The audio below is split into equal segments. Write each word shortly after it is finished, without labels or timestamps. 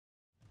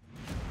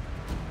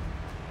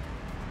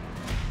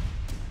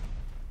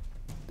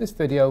This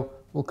video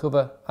will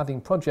cover adding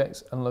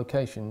projects and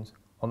locations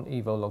on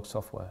EvoLog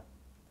software.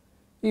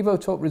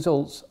 EvoTorque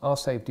results are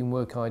saved in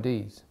work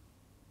IDs.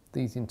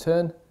 These in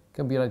turn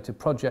can be added to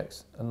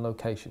projects and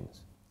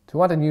locations.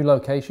 To add a new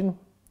location,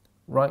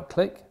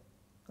 right-click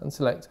and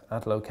select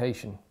Add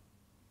Location.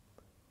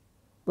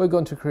 We're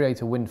going to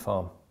create a wind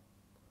farm,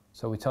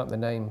 so we type the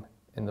name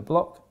in the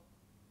block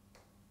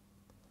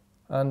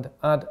and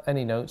add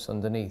any notes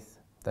underneath,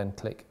 then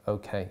click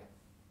OK.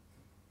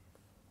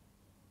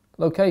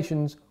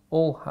 Locations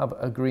all have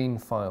a green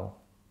file.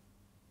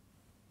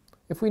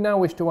 If we now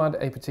wish to add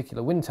a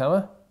particular wind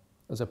tower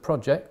as a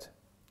project,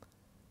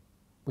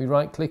 we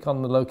right-click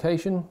on the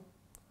location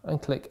and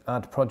click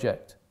Add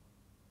Project.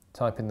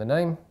 Type in the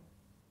name,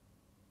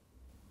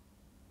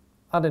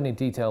 add any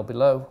detail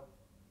below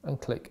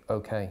and click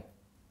OK.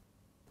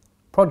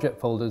 Project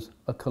folders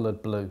are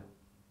coloured blue.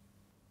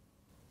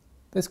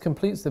 This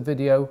completes the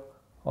video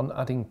on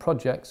adding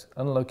projects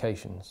and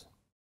locations.